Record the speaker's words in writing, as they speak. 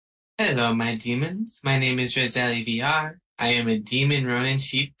Hello, my demons. My name is Roselli VR. I am a demon Ronin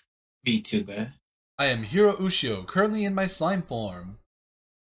sheep VTuber. I am Hiro Ushio, currently in my slime form.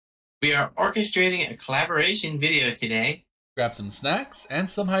 We are orchestrating a collaboration video today Grab some snacks and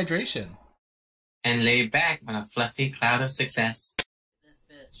some hydration. and lay back on a fluffy cloud of success. This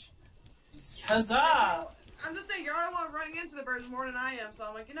bitch. Huzzah! I'm just saying, you're the one running into the birds more than I am, so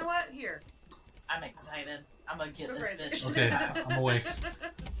I'm like, you know what? Here. I'm excited. I'm gonna get Go this crazy. bitch. Okay, I'm awake.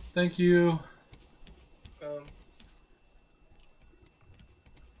 Thank you. I'm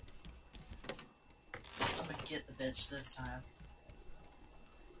gonna get the bitch this time.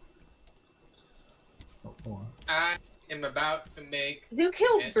 Oh, hold on. I am about to make Who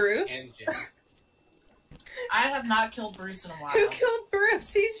killed an Bruce? engine. I have not killed Bruce in a while. Who killed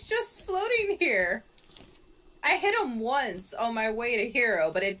Bruce? He's just floating here. I hit him once on my way to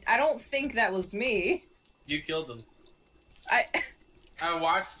Hero, but I don't think that was me. You killed him. I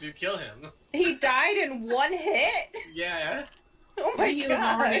watched you kill him. He died in one hit? Yeah. Oh my He was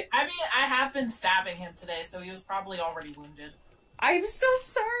god. already. I mean, I have been stabbing him today, so he was probably already wounded. I'm so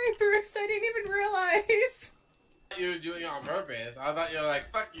sorry, Bruce. I didn't even realize. You were doing it on purpose. I thought you were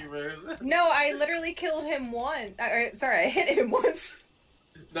like, fuck you, Bruce. No, I literally killed him once. Sorry, I hit him once.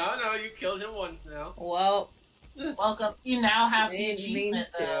 No, you killed him once now. Well, Welcome. You now have the didn't mean achievement,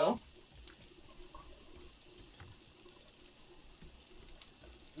 to. though.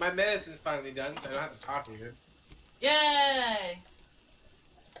 My medicine's finally done, so I don't have to talk to you. Yay!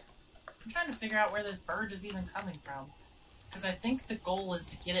 I'm trying to figure out where this bird is even coming from. Because I think the goal is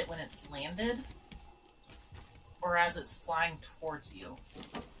to get it when it's landed. Or as it's flying towards you.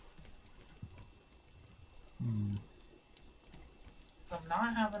 So I'm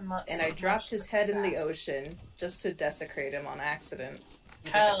not having much. And I dropped his head in the success. ocean just to desecrate him on accident.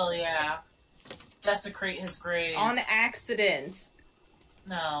 Hell yeah. Desecrate his grave. On accident.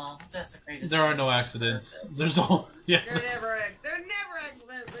 No, desecrate his There are grave. no accidents. There's all yeah. They're never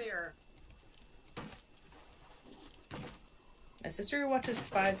accidents here. My sister who watches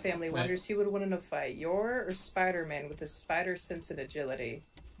Spy Family wonders who would win in a fight, Yor or Spider-Man with his spider sense and agility.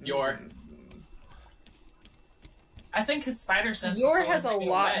 Yor. I think his spider sense. Yor will has a blow me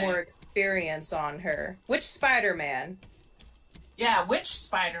lot away. more experience on her. Which Spider-Man? Yeah, which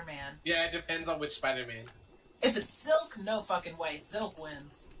Spider-Man? Yeah, it depends on which Spider-Man. If it's Silk, no fucking way. Silk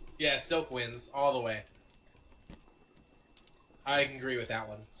wins. Yeah, Silk wins all the way. I can agree with that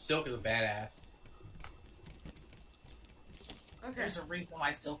one. Silk is a badass. Okay. There's a reason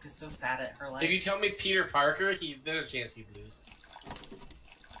why Silk is so sad at her life. If you tell me Peter Parker, there's a chance he'd lose.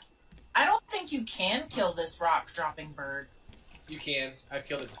 I don't think you can kill this rock-dropping bird. You can. I've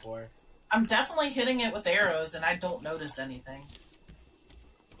killed it before. I'm definitely hitting it with arrows, and I don't notice anything.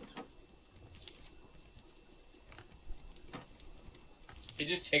 It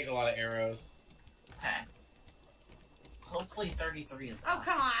just takes a lot of arrows. Okay. Hopefully 33 is Oh, enough.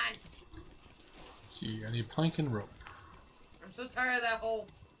 come on. Let's see, I need plank and rope. I'm so tired of that whole...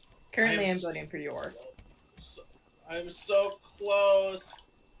 Currently, I'm I'm voting for Yor. I'm so close.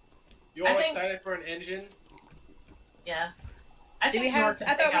 You all I think- excited for an engine? Yeah. I Do we think Yor have? can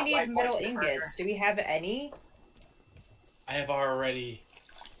I take thought out we needed White metal Boy Parker. ingots. Do we have any? I have already.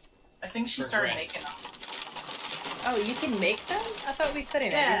 I think she started Progress. making them. Oh, you can make them? I thought we couldn't.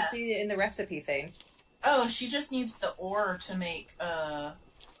 I Yeah. didn't see it in the recipe thing. Oh, she just needs the ore to make,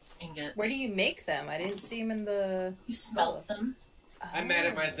 ingots. Where do you make them? I didn't see them in the. You smelt them. I'm mad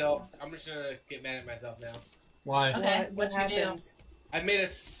at myself. I'm just gonna get mad at myself now. Why? Okay. What what'd you do? happened? I made a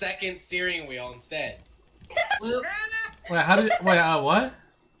second steering wheel instead. Whoops. Wait, how did? Wait, what?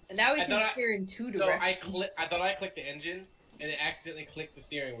 And now we I can thought steer in two So directions. I thought I clicked the engine, and it accidentally clicked the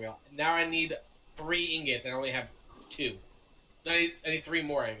steering wheel. Now I need 3 ingots, and I only have 2. I need 3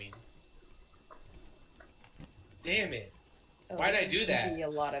 more, I mean. Damn it. Oh, why'd this I is do gonna that? Be a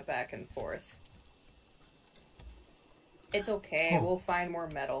lot of back and forth. It's okay. Oh. We'll find more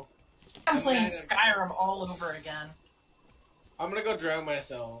metal. I'm I'm playing mad at- Skyrim all over again. I'm gonna go drown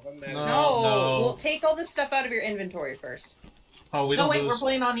myself. I'm mad at No. No, no. we'll take all this stuff out of your inventory first. Oh, we No, don't wait, we're lose.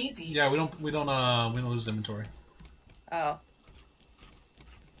 playing on easy. Yeah, we don't lose inventory. Oh,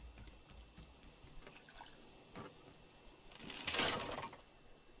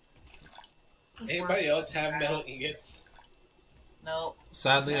 This is Anybody worse. else have metal ingots? No.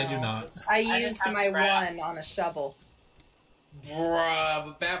 Sadly, I do No, not. this- I just used have my scrap. one on a shovel. Bruh,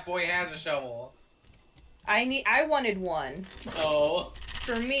 but Bat Boy has a shovel. I wanted one Oh.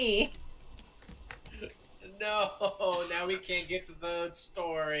 for me. No, now we can't get to the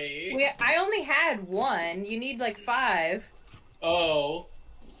story. I only had one. You need like 5. Oh.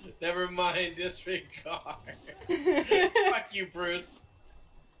 Never mind, disregard. Fuck you, Bruce.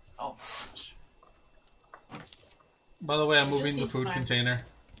 Oh, By the way, I'm We just moving the need to food find- container.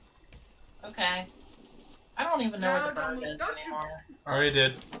 Okay. I don't even know where the No, bird is don't you- anymore. Already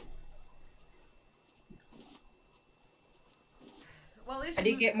did. Well, at least I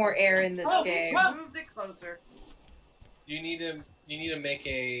need to get more air in this Oh, game. well- Moved it closer. You need to make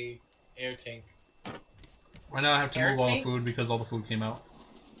a air tank. Right now I have to Air move all the tank? food because all the food came out.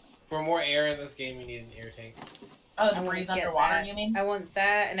 For more air in this game, you need an air tank. Oh, I to wanna breathe get underwater, that. you mean? I want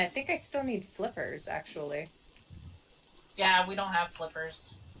that, and I think I still need flippers, actually. Yeah, we don't have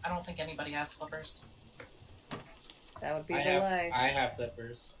flippers. I don't think anybody has flippers. That would be I the life. have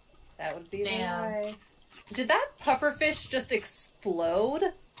flippers. That would be Damn. the life. Did that pufferfish just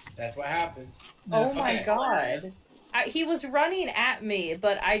explode? That's what happens. Oh my Okay. god. Hilarious. He was running at me,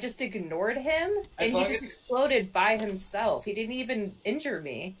 but I just ignored him, As and he long just as- exploded by himself. He didn't even injure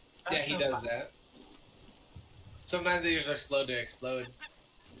me. Yeah, That's he so does funny. that. Sometimes they just explode to explode.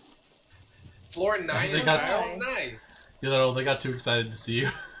 Floor 9 They is got- viral? Nice. They got too excited to see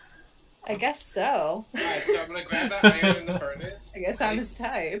you. I guess so. Alright, so I'm gonna grab that iron in the furnace. I guess I'm his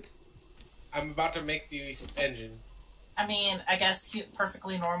type. I'm about to make the engine. I mean, I guess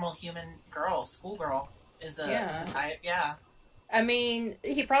perfectly normal human girl, schoolgirl, is a Yeah. type. Yeah. I mean,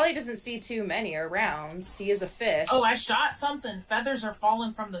 he probably doesn't see too many around. He is a fish. Oh, I shot something. Feathers are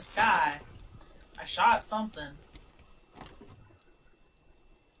falling from the sky. I shot something.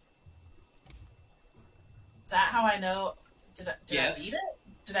 Is that how I know? Did Yes. I beat it?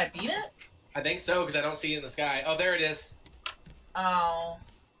 Did I beat it? I think so, because I don't see it in the sky. Oh, there it is. Oh.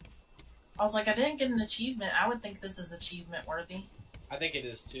 I was like, I didn't get an achievement. I would think this is achievement worthy. I think it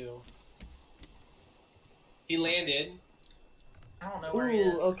is too. He landed, I don't know where he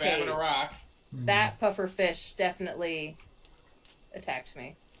is. Ooh, okay. grabbing a rock. That puffer fish definitely attacked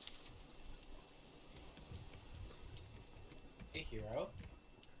me. Hey, Hiro.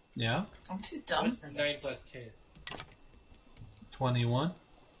 Yeah? I'm too dumb What's for 9 this. plus 10? 21.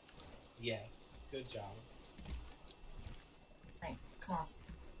 Yes. Good job. Right, come on.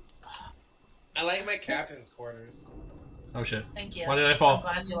 I like my captain's quarters. Oh shit. Thank you. Why did I I'm fall?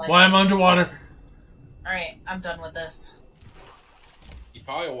 glad you like Why it. am I underwater? Alright, I'm done with this. You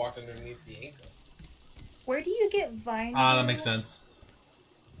probably walked underneath the anchor. Where do you get vine? Ah, that meal? makes sense.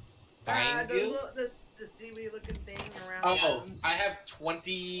 Vine view? The seaweed looking thing around Oh, the islands. I have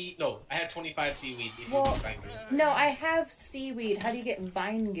 20. No, I have 25 seaweed. If Well- you need vine goo. No, I have seaweed. How do you get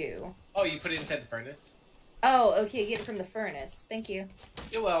vine goo? Oh, you put it inside the furnace. Oh, okay, get it from the furnace. Thank you.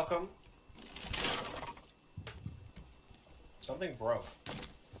 You're welcome. Something broke.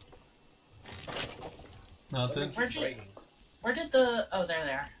 Nothing. Something Where'd keeps you- breaking. Where did the... Oh,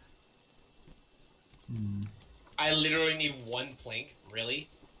 there. Hmm. I literally need one plank. Really?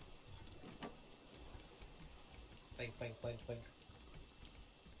 Plank.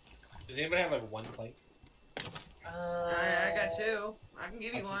 Does anybody have like one plank? I got two. I can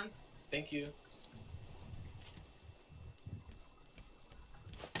give you one. Thank you.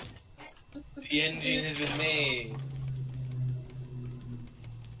 The engine has been made.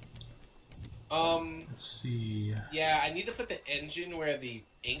 Let's see. Yeah, I need to put the engine where the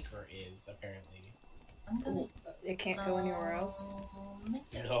anchor is, apparently. I'm gonna... It can't go anywhere else.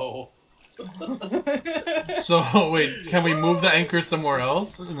 No. So, wait, can we move the anchor somewhere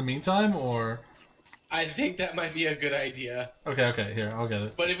else in the meantime, or? I think that might be a good idea. Okay, here, I'll get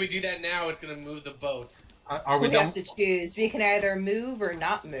it. But if we do that now, it's gonna move the boat. Are we We done? have to choose. We can either move or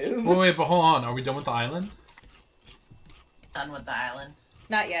not move. Wait, but hold on. Are we done with the island? Done with the island.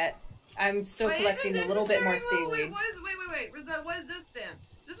 Not yet. I'm still Wait, collecting isn't a little this bit more steering wheel? seaweed. Wait. Rizzo, what is this then?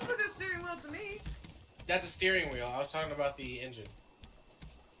 This looks like a steering wheel to me. That's the steering wheel. I was talking about the engine.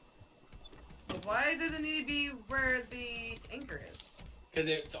 But why does it need to be where the anchor is? Because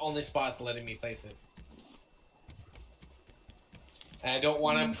it's the only spot's letting me place it. And I don't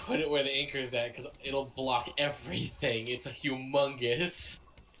want to put it where the anchor's at, because it'll block everything. It's a humongous.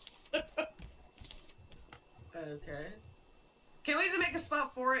 Okay. Can we just make a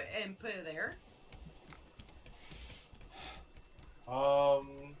spot for it and put it there?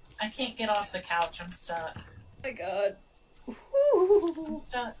 I can't get off the couch. I'm stuck. Oh my god. I'm Whew.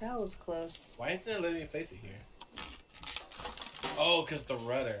 stuck. That was close. Why isn't it letting me place it here? Oh, because the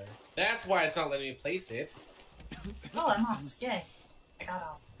rudder. That's why it's not letting me place it. Oh, I'm off. Yay. I got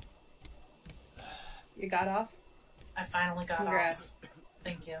off. You got off? I finally got Congrats. off.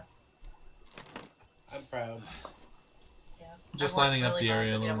 Thank you. I'm proud. Yeah. Just I worked lining up really the hard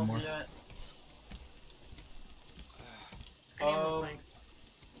area a to be little able more. to do it. I need more planks.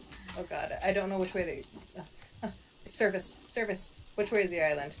 Oh god, I don't know which way they... Service. Which way is the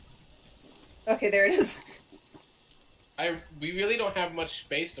island? Okay, there it is. We really don't have much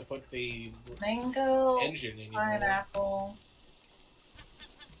space to put the Mango, engine anymore. pineapple.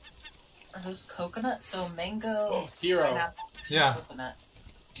 Are those coconuts? So mango, Hero, pineapple, Yeah. coconuts.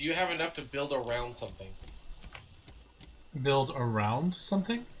 do you have enough to build around something? Build around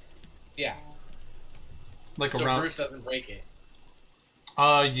something? Yeah. Like So around. Bruce doesn't break it.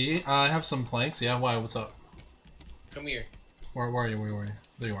 Yeah, I have some planks. Yeah, why? What's up? Come here. Where are you? Where are you?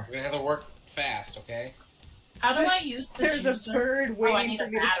 There you are. We're gonna have to work fast, okay? How do I use the There's a juicer? bird Oh, I waiting need for a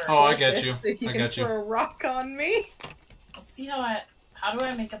me to battery. Oh, I squirt get this you. so he I can get you. throw a rock on me. Let's see how do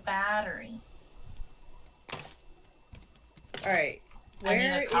I make a battery? Alright. I need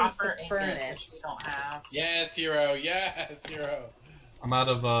Where a is copper the ingot, which we furnace? don't have. Yes, Hero. Yes, Hero. I'm out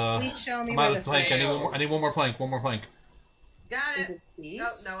of Please show me I'm where out the of plank. I furnace need one more. I need one more plank. One more plank. Got is. it. It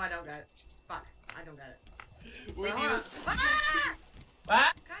these? No, I don't got it. Fuck. I don't got it. We need Hold on. a... Ah!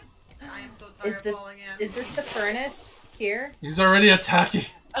 What? God, I am so tired of falling in. Is this the furnace here? He's already attacking.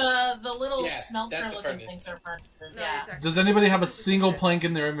 The little Yeah, smelter that's a looking furnace. things are furnaces, No, yeah. it's actually- Does anybody have a this is single okay. plank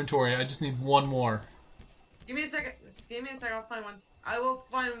in their inventory? I just need one more. Give me a second. Just give me a second. I'll find one. I will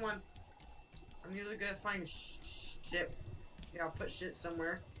find one. I'm usually good at finding shit. Yeah, I'll put shit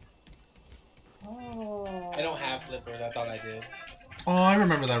somewhere. Oh. I don't have flippers. I thought I did. Oh, I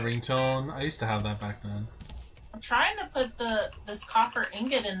remember that ringtone. I used to have that back then. I'm trying to put this copper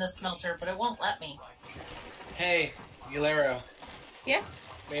ingot in the smelter, but it won't let me. Hey, Galero. Yeah.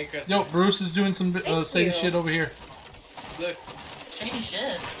 Merry Christmas. Yo, Bruce is doing some Thank shady you. shit over here. Look. Shady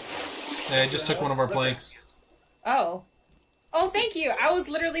shit. Yeah, I just took one of our planks. Oh. Oh, thank you. I was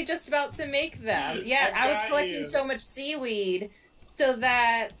literally just about to make them. Yeah, I was got collecting you. so much seaweed so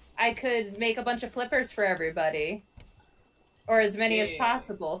that I could make a bunch of flippers for everybody. Or as many as Yeah.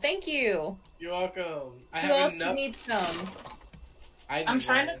 possible. Thank you. You're welcome. I Who have else enough. needs some? I'm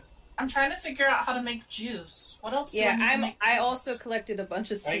trying to figure out how to make juice. What else do I Yeah, need to make I juice? also collected a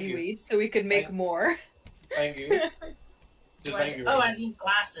bunch of Thank you. seaweed so we could make Thank- more. Thank you. Just thank you. I need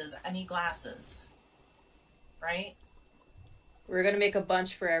glasses. I need glasses. Right? We're gonna make a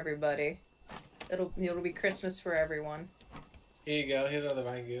bunch for everybody. It'll be Christmas for everyone. Here you go. Here's another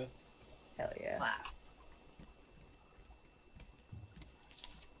mango. Hell yeah. Glass.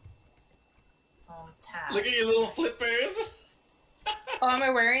 Tab. Look at your little flippers. Oh, am I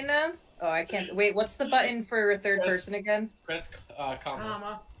wearing them? Oh, I can't. Wait, what's the button for third Press- person again? Press comma.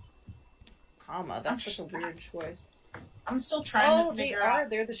 Comma. Comma. That's such a weird choice. I'm still trying Oh, to they figure are. out.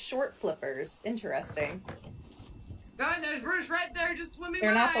 They're the short flippers. Interesting. God, there's Bruce right there just swimming They're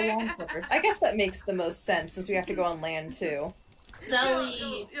by. not the long flippers. I guess that makes the most sense since we have to go on land too.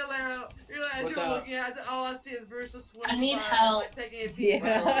 Zelly. You're What's up? looking at it, all I see is Bruce just swimming I need by, help. like, taking a peek.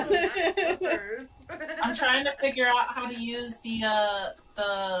 Yeah. Right over the flippers. I'm trying to figure out how to use the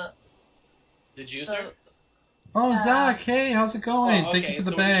juicer. Oh, Yeah. Zach, hey, how's it going? Oh, Thank okay, you for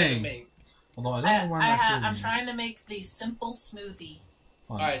the so what are you trying to bang. make? Although I don't know why I'm not doing I'm these. trying to make the simple smoothie.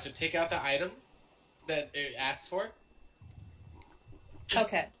 Fine. Alright, so take out the item that it asks for. Just,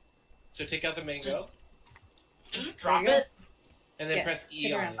 Okay. So take out the mango, Just drop you go. it. and then Yeah, press E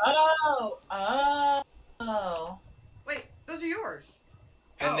take it on around. it. Oh. Wait, those are yours.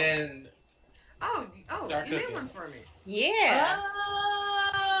 And Oh. then Oh, Dark you made cookie. one for me. Yeah.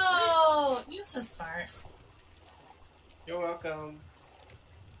 Oh, you're so smart. you're welcome.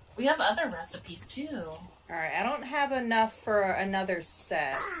 We have other recipes too. Alright, I don't have enough for another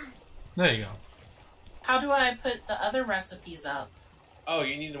set. There you go. How do I put the other recipes up? Oh,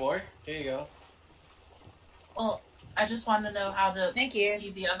 you need more? Here you go. Well, I just want to know how to Thank you.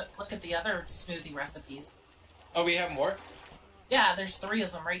 see look at the other smoothie recipes. Oh, we have more? Yeah, there's 3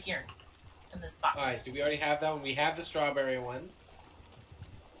 of them right here in this box. Alright, do we already have that one? We have the strawberry one.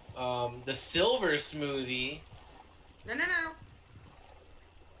 The silver smoothie. No.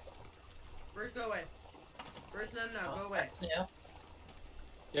 Bruce, go away. Bruce, no, go away. That's new.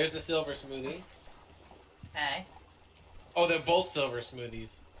 There's the silver smoothie. Okay. Oh, they're both silver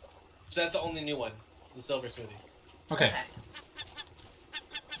smoothies. So that's the only new one. The silver smoothie. Okay,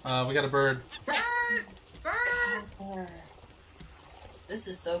 we got a bird. Bird! This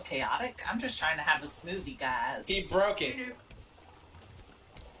is so chaotic. I'm just trying to have a smoothie, guys. He broke it.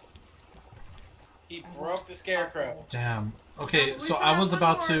 He broke the scarecrow. Damn. Okay, We so still I have was one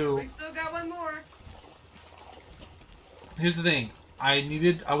about more. to. We still got one more. Here's the thing. I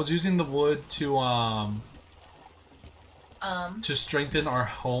was using the wood to strengthen our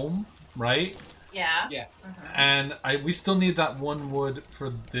home, right? Yeah. Yeah. Mhm. And we still need that one wood for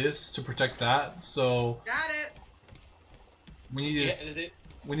this to protect that. So Got it. we need Yeah, to is it?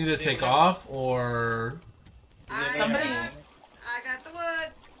 we need to See, take whatever. off or I Somebody- got the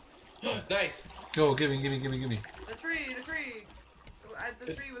wood. Nice. go. Give me. Just The tree.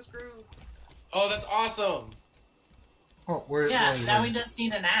 The tree was screwed. Oh, that's awesome. Oh, where? Yeah, where- now where? we just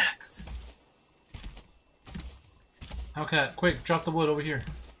need an axe. Okay, quick, drop the wood over here.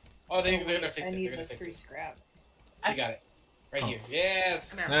 Oh, they're gonna fix I it. need They're gonna those fix 3 it. scrap. I got it. Right Oh. here.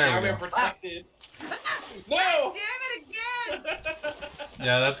 Yes. Come here. There Now we we're go. protected. No. Damn it again!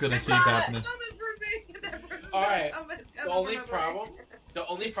 Yeah, that's gonna keep got it. happening. Coming for me. That person's Alright, coming The for only my boy. problem, the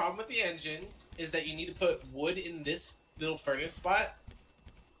only problem with the engine is that you need to put wood in this little furnace spot,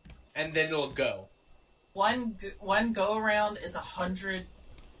 and then it'll go. One go around is 100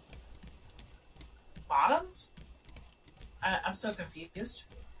 bottoms. I'm so confused.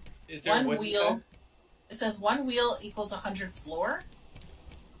 Is there One wood wheel. inside? It says 1 wheel equals 100 floor.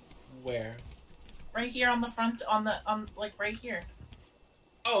 Where? Right here on the front, on like right here.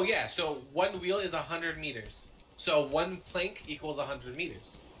 Oh yeah, so 1 wheel is 100 meters. So 1 plank equals 100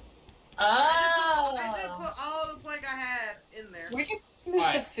 meters. Oh. I did put all the plank I had in there. Where'd you move the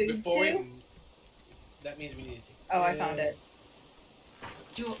Alright, food before to? we... That means we need to take Oh, I found it. this.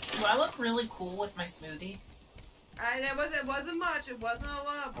 Do I look really cool with my smoothie? It wasn't much. It wasn't a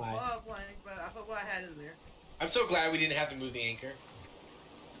lot Alright. of plank, but I put what I had in there. I'm so glad we didn't have to move the anchor.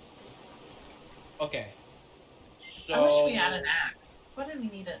 Okay. So... I wish we had an axe. What do we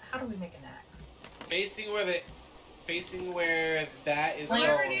need? How do we make an axe? Facing where that is Like-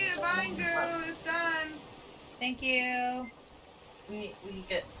 Whoever going. needed vine goo is done. Thank you. We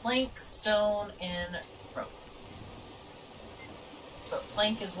get plank, stone, and rope. But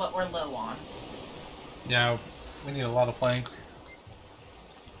plank is what we're low on. Yeah, we need a lot of plank.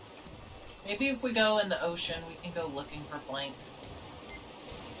 Maybe if we go in the ocean, we can go looking for plank.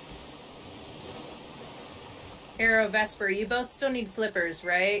 Hero, Vesper, you both still need flippers,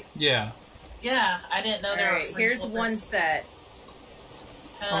 right? Yeah. Yeah, I didn't know there were Alright, free here's flippers. 1 set.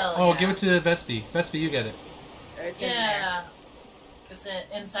 Hell Oh, yeah. give it to Vespi. Vespi, you get it. It's in there. Yeah. It's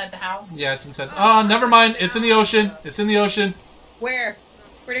inside the house. Yeah, it's inside. Oh, never mind. It's in the ocean. It's in the ocean. Where?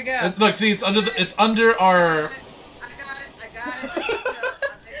 Where'd it go? Look, see, it's under I our. got it.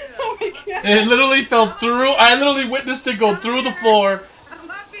 Oh my god. It literally fell through. I literally witnessed it go through the floor. Come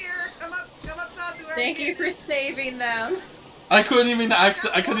up here. Come up top to where Thank we you get for this. saving them. I couldn't even I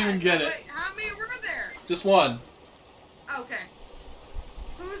couldn't even Wait, get it. wait, how many were there? Just one. Okay.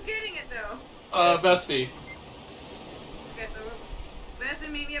 Who's getting it though? Vespi. Okay, so Bessie,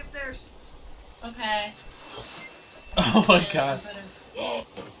 meet me upstairs. Okay. Oh my god.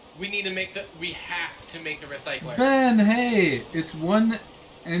 We have to make the recycler. Ben, hey, it's 1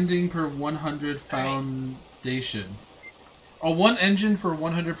 ending per 100 foundation. Oh, 1 engine for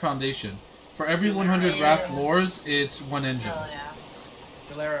 100 foundation. For every 100 raft floors, it's 1 engine. Hell yeah.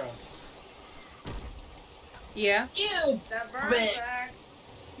 Galero. Yeah. You That burn Rick. back.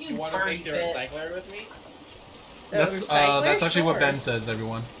 You want to make the bitch. recycler with me? That's recycler? actually what Sure. Ben says,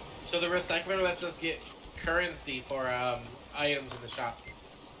 everyone. So the recycler lets us get currency for items in the shop.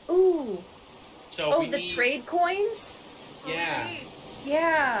 Ooh. So Oh, we the need, trade coins? Yeah. Okay.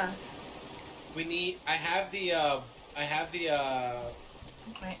 Yeah. We need. I have the You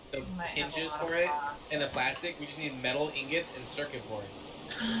might have a hinges lot of for it costs. and the plastic. We just need metal ingots and circuit board.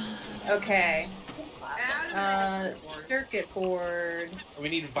 Okay. Add Circuit board. We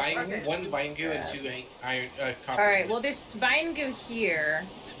need vine, Okay. 1 vine goo and 2 iron copper. Alright, well, there's vine goo here.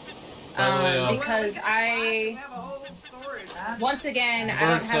 By the way, Well, we Because got I... we have a whole storage. Once again, I don't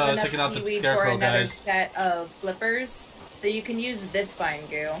Bird's, have enough taking out the seaweed for scarecrow, another guys. set of flippers. So you can use this vine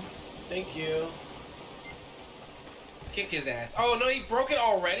goo. Thank you. Kick his ass. Oh no, he broke it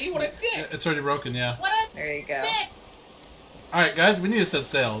already? What a dick! It's already broken, yeah. What a There you go. dick, Alright, guys, we need to set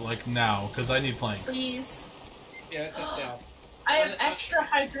sail, like, now, because I need planks. please. Yeah, that's a sale. I have extra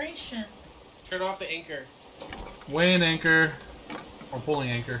hydration. Turn off the anchor. Weighing anchor. Or pulling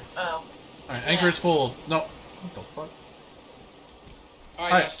anchor. Oh. Alright, Yeah. anchor is pulled. No. What the fuck?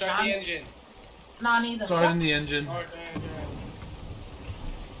 Alright, Alright. now start the engine. Nani the Starting fuck? the engine. Alright.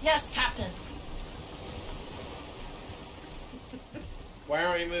 Yes, Captain. Why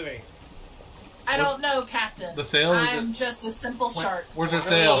aren't we moving? I don't know, Captain. The sail is I'm just a simple shark. Where's our I'm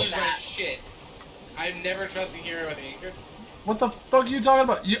sail? gonna lose my shit. I'm never trusting Hero with the anchor. What the fuck are you talking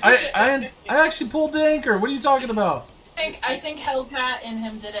about? I actually pulled the anchor. What are you talking about? I think Hellcat and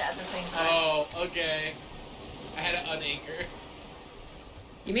him did it at the same time. Oh, okay. I had to unanchor.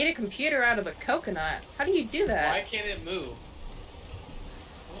 You made a computer out of a coconut. How do you do that? Why can't it move?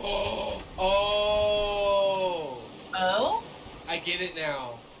 Oh. Oh. Oh? I get it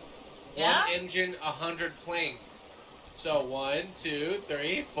now. Yeah? 1 engine, 100 planks. So 1, 2,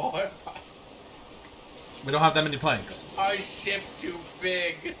 3, 4, 5. We don't have that many planks. Our ship's too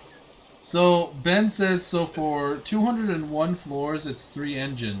big. So Ben says so for 201 floors, it's 3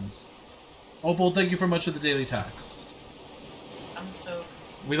 engines. Opal, thank you very much for the daily tax. I'm so.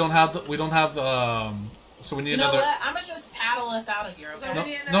 We don't have so we need You know another. what? I'm gonna just paddle us out of here,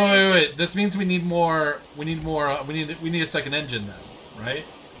 okay? No, wait. This means we need more. We need more. We need a second engine then, right?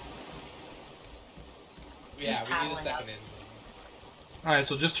 Yeah, Just we need a paddling second us. engine. All right,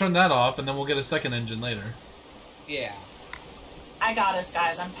 so just turn that off, and then we'll get a second engine later. Yeah. I got us,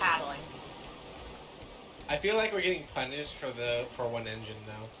 guys. I'm paddling. I feel like we're getting punished for one engine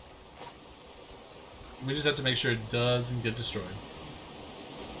now. We just have to make sure it doesn't get destroyed.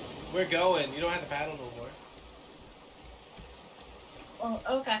 We're going. You don't have to paddle no more.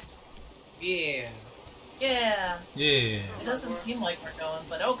 Oh, okay. Yeah. Yeah. Yeah. It doesn't seem like we're going,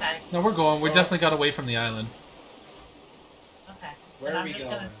 but okay. No, we're going. We Well- definitely got away from the island. Okay. Where Then are I'm we just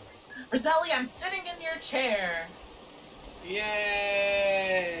going? gonna. Roselli, I'm sitting in your chair.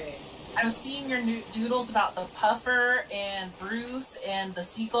 Yay! I was seeing your new doodles about the puffer and Bruce and the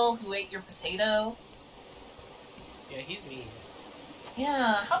seagull who ate your potato. Yeah, he's mean.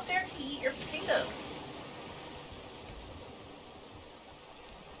 Yeah, how dare he eat your potato?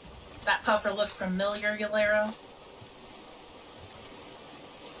 That puffer look familiar, Yolero?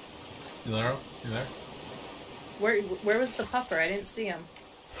 You there? You there? Where was the puffer? I didn't see him.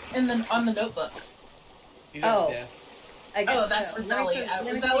 On the notebook. He's on Oh. the desk. I guess Oh, that's so. Roselli. Let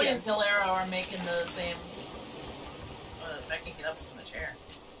me see Roselli him. and Yolero are making the same. If I can get up from the chair.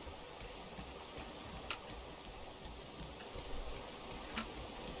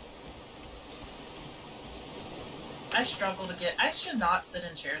 I struggle to get. I should not sit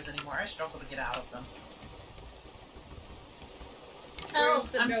in chairs anymore. I struggle to get out of them. Where's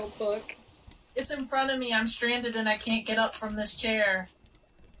Help! the notebook? It's in front of me. I'm stranded and I can't get up from this chair.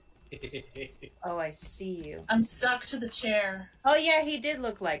 Oh, I see you. I'm stuck to the chair. Oh yeah, he did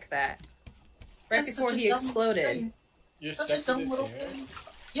look like that. Right That's before such a he dumb exploded. face. You're Such stuck a to dumb the little chair? face.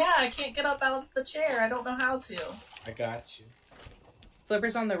 Yeah, I can't get up out of the chair. I don't know how to. I got you.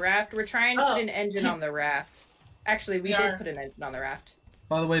 Flippers on the raft. We're trying to Oh. put an engine on the raft. Actually, we We did are. put an engine on the raft.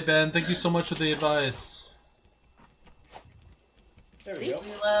 By the way, Ben, thank you so much for the advice. There See? we go.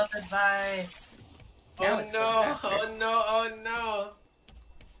 We love advice. Now Oh it's no! going faster. Oh no! Oh no!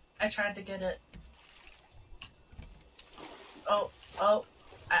 I tried to get it. Oh, oh,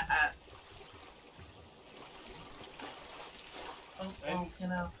 you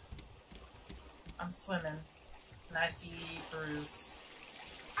know. I'm swimming. And I see Bruce.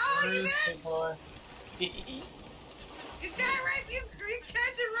 Oh, you Bruce, big bitch! boy. You got it right. You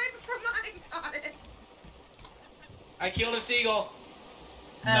catch it right before mine got it. I killed a seagull.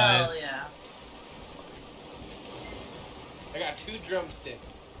 Hell Nice. yeah. I got 2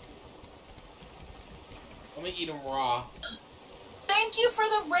 drumsticks. I'm gonna eat them raw. Thank you for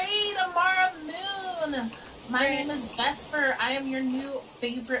the raid, Amara Moon! My name is Vesper. I am your new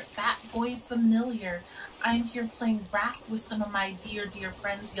favorite Bat Boy familiar. I am here playing Raft with some of my dear, dear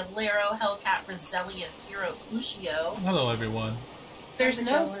friends, Yolero, Hellcat, Roselli, and Hiro Ushio. Hello, everyone. There's How's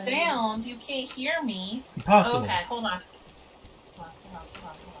it no going? sound. You can't hear me. Impossible. Okay, hold on. Hold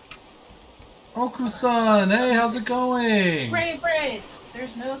on. Oku-san, hey, how's it going? Brave.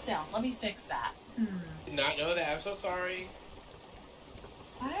 There's no sound. Let me fix that. Did not know that. I'm so sorry.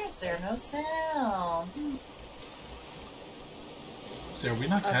 Why is there no sound? So are we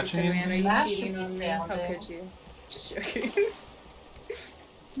not catching Officer Man, are anything? you That cheating should be on me? How sounding. could you? Just joking.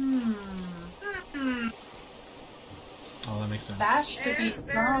 Oh, that makes sense. That should be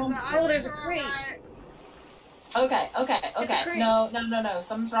sound. Oh, there's a crate. Okay. crate. No.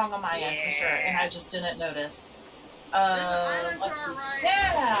 Something's wrong on my end for sure, and I just didn't notice. There's an island to let's our see. right.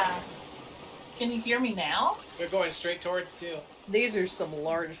 Yeah. Can you hear me now? We're going straight toward it too. These are some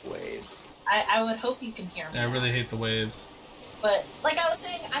large waves. I would hope you can hear me. I now. really hate the waves. But like I was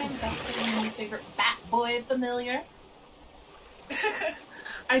saying, I am definitely my favorite Bat Boy familiar.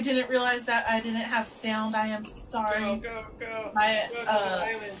 I didn't realize that I didn't have sound. I am sorry. Go. My Go to the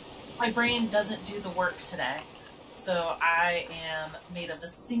island. my brain doesn't do the work today, so I am made of a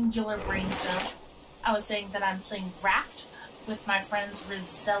singular brain cell. I was saying that I'm playing Raft with my friends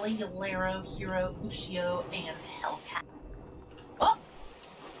Roselli, Yolero, Hiro, Ushio, and Hellcat. Oh,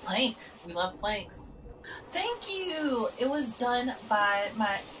 plank. We love planks. Thank you. It was done by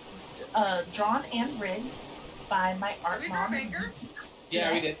my drawn and rigged by my art we mom. drop anchor?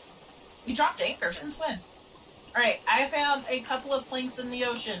 Yeah, we did. You dropped anchor since when? Alright, I found a couple of planks in the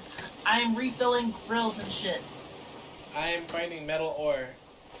ocean. I'm refilling grills and shit. I am finding metal ore.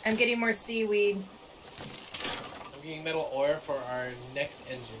 I'm getting more seaweed. I'm getting metal ore for our next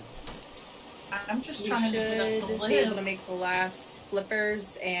engine. I'm just We trying to get us to should be able to live. make the last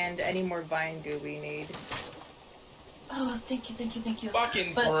flippers and any more vine goo we need. Oh, thank you, thank you, thank you.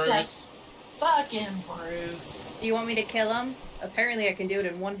 Fucking But Bruce. yes, fucking Bruce. Do you want me to kill him? Apparently I can do it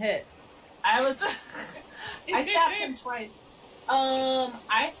in one hit. I was. I stabbed him twice.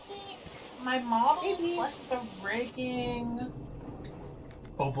 I think my model Maybe. plus the rigging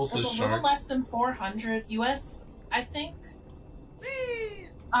Opal was says a little shark. less than 400 US, I think. Whee!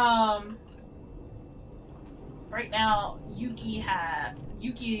 Right now, Yuki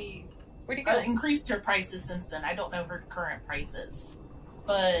Where'd he go? increased her prices since then. I don't know her current prices,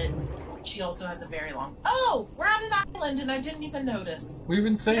 but she also has a very long. Oh, we're on an island, and I didn't even notice. We've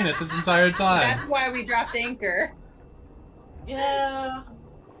been saying it this entire time. That's why we dropped anchor. Yeah,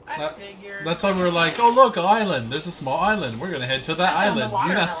 I That- figured. That's why we were like, oh look, an island. There's a small island. We're gonna head to that I found the island. Do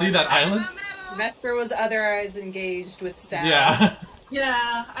you not see that watermelon. island? Metal! Vesper was otherwise engaged with Sal. Yeah.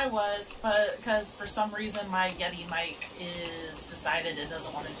 Yeah, I was, but because for some reason my Yeti mic is decided it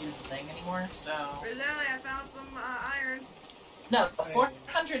doesn't want to do the thing anymore. So Roselli, I found some iron no,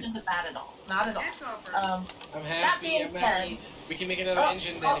 400 isn't bad at all. Not at all. and copper. Um, I'm That happy, being I'm happy. We can make another Oh,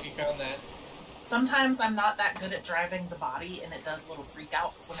 engine then oh. if you found that. sometimes I'm not that good at driving the body, and it does little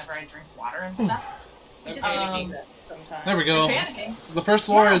freakouts whenever I drink water and stuff. You just Okay. have to do that sometimes. There we go. Panicking. The first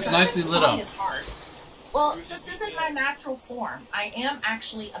floor Yeah, is but nicely driving lit the up. body is hard. Well, this isn't my natural form. I am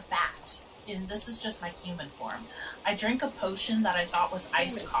actually a bat, and this is just my human form. I drank a potion that I thought was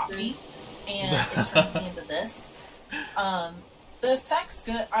iced coffee, and it turned me into this. The effects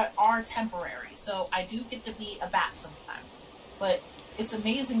are temporary, so I do get to be a bat sometime. But it's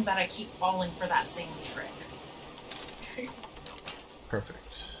amazing that I keep falling for that same trick.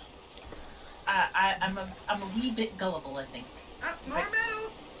 Perfect. I'm a wee bit gullible, I think. Oh, more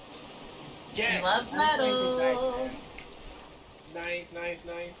metal! Yes! I love metal. Nice, nice,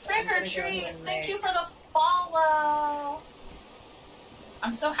 nice. Trick or treat! Thank you for the follow!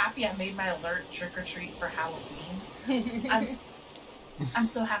 I'm so happy I made my alert trick or treat for Halloween. I'm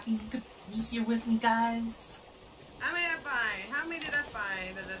so happy you could be here with me, guys. How many did I find? How many did I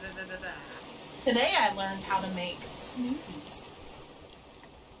find? Da, da, da, da, da, da. Today I learned how to make smoothies.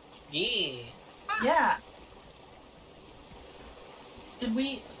 Yeah. Yeah.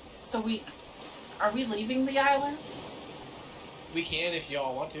 Are we leaving the island? We can if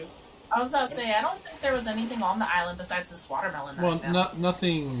y'all want to. I was about to say, I don't think there was anything on the island besides this watermelon that I Well, found.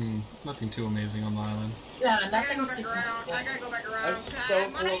 nothing too amazing on the island. Yeah, I gotta nothing go back super around. cool. I gotta go back around. I'm so I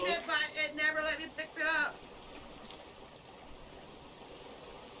mined it, close. but it never let me pick it up.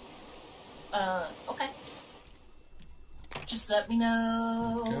 Okay. Just let me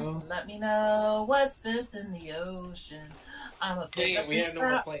know. Go. Let me know. What's this in the ocean? I'm a pick Dang up it, we this have no more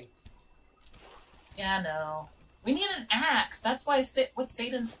crap. planes. Yeah, I know. We need an axe. That's why what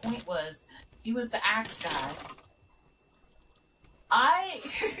Satan's point was. He was the axe guy.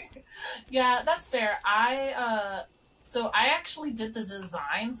 Yeah, that's fair. So I actually did the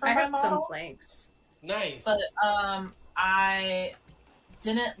design for I my have some model, planks. Nice. but I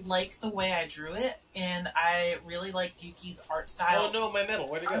didn't like the way I drew it, and I really liked Yuki's art style. Oh no, my metal.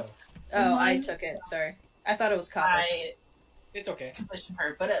 Where'd it go? Oh, I Mine- took it. Sorry. I thought it was copper. I It's okay. commissioned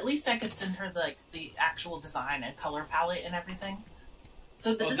her, but at least I could send her the actual design and color palette and everything.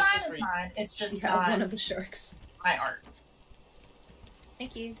 So the Oh, this design is is free. mine. It's just Yeah, not one of the sharks. my art.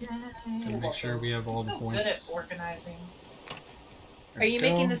 Thank you. Gotta Yay. make sure we have all I'm the so points. good at organizing. There Are we you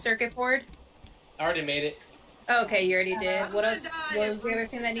go. making the circuit board? I already made it. Oh, okay, you already did. I'm What gonna else? die What if was the other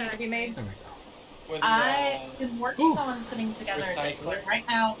thing that needed to be made? There we go. With the, I've been working Ooh. on putting together a Recycler? Discord. Right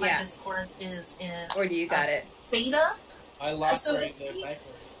now, my Yeah. Discord is in Or do you got it? beta. I lost So right this the week-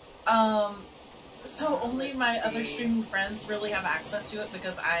 cyclers. So only my Let's other see. streaming friends really have access to it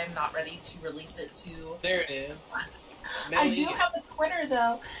because I am not ready to release it to. There it is. I do have a Twitter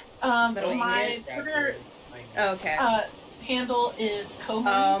though. Metal My ingot? Twitter Oh, okay. handle is Cohen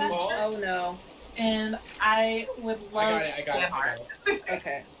well- Oh no. and I would I love got it. I got fan it. I art. got it.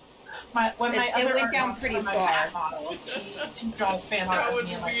 Okay. When my It other went art down mom- pretty my far. bad model, she draws fan That art of was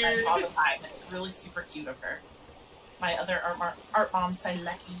me and my weird. friends all the time. It's really super cute of her. My other art mom,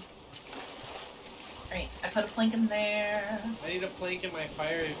 Sileki. Alright, I put a plank in there. I need a plank in my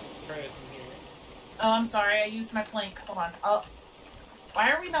fire furnace in here. Oh, I'm sorry, I used my plank. Hold on. Oh,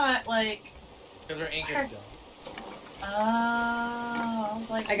 why are we not like? Because we're anchored still. Oh, I was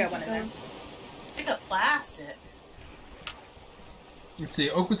like, I got one in go there. Pick up plastic. Let's see.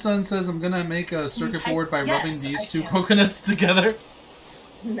 Okusan says I'm gonna make a circuit board by Yes, rubbing these I two can. coconuts together.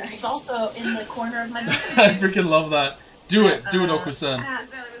 Nice. It's also in the corner of my. I freaking love that. Do it, Okusan. Ah,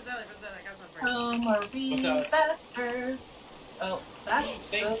 Roselli, I got some for you. oh, Marie What's up? Vesper. Oh, that's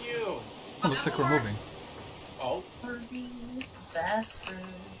Thank you. Oh, looks like we're moving. Oh. Bastard.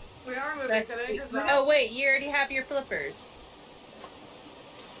 We are moving. Cause anchor's out. Oh wait, you already have your flippers.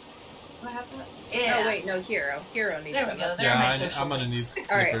 What happened? Yeah. Oh wait, no, Hiro. Hiro needs There we them. go. There are my social I'm gonna need links.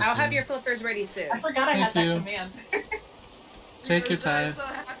 All right, flippers I'll have soon. your flippers ready soon. I forgot I had Thank you. that command. Take your time. I'm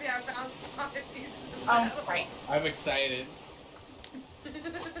so happy I found 5 pieces of Oh, metal. right. I'm excited.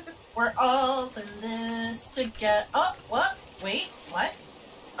 We're all in this together. Oh, what? Wait, what?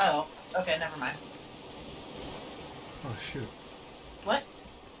 Oh, okay, never mind. Oh shoot. What?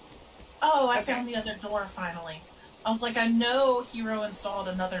 Oh, I Okay. found the other door finally. I was like, I know Hiro installed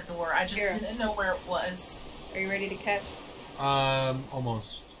another door. I just Here. didn't know where it was. Are you ready to catch?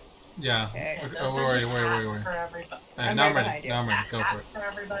 Almost. Yeah. Okay. And Okay, those where are are just you? Where hats are you? for everybody. I'm Now I'm right ready. behind you. Now I'm ready. Go for Hats it. for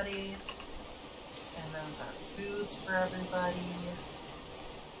everybody. And those are foods for everybody.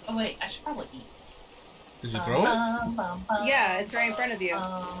 Oh wait, I should probably eat. Did you throw it? Yeah, it's right in front of you.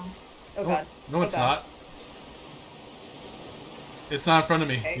 Oh god. No, it's Okay. not. It's not in front of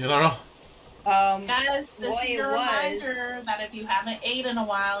me. Okay. You know? Guys, this Well, is it your was. reminder that if you haven't ate in a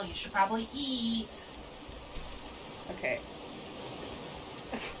while, you should probably eat. Okay.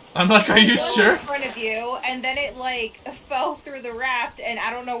 I'm like, are you It's sure? in front of you, and then it like fell through the raft, and I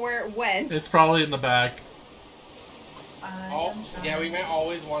don't know where it went. It's probably in the back. Oh, yeah, we might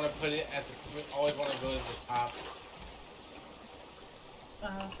always want to put it at the. We always want to go to the top.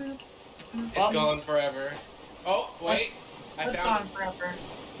 It's Oh. gone forever. Oh, wait. I It's found gone forever.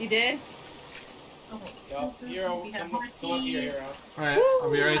 You did? Oh, wait. Yo, Hiro, We have come more up here, seeds. Hiro. Alright, Woo!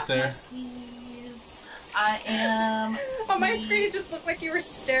 I'll be right More there. seeds. I am. On my screen, it just looked like you were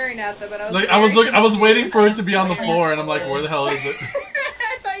staring at them, and I was Like very I was waiting for it to be on the confused. floor, and I'm like, where the hell is it?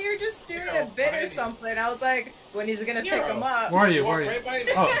 I thought you were just doing a bit or Hiro. something. I was like, when he's gonna pick Hiro. them up? Where are you? Walk Where are you? right by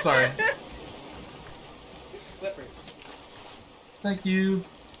me. Oh, sorry. Slippers. Thank you.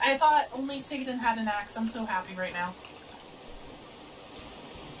 I thought only Satan had an axe. I'm so happy right now.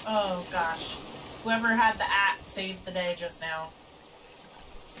 Oh gosh. Whoever had the axe saved the day just now.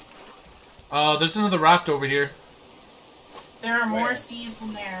 There's another raft over here. There are more Where? seeds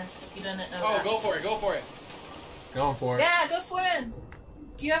in there, if you didn't know Oh, that. go for it, go for it. Going for it. Yeah, go swim!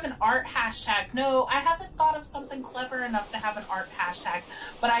 Do you have an art hashtag? No, I haven't thought of something clever enough to have an art hashtag,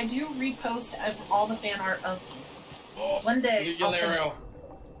 but I do repost all the fan art of me. Oh, One day, I'll think- Galero.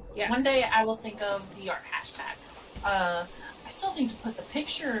 Yeah. One day I will think of the art hashtag. I still need to put the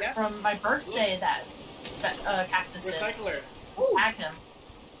picture Yeah. from my birthday that Cactus did. Recycler. Tag him.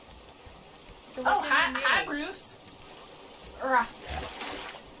 So Oh, what's hi, your hi, name? Bruce. Ugh.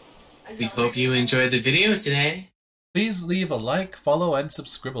 We hope you enjoyed the video today. Please leave a like, follow, and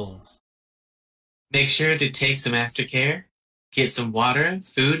subscribbles. Make sure to take some aftercare, get some water,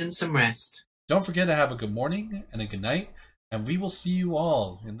 food, and some rest. Don't forget to have a good morning and a good night, and we will see you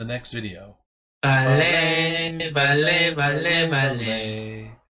all in the next video. Vale, vale, vale, vale.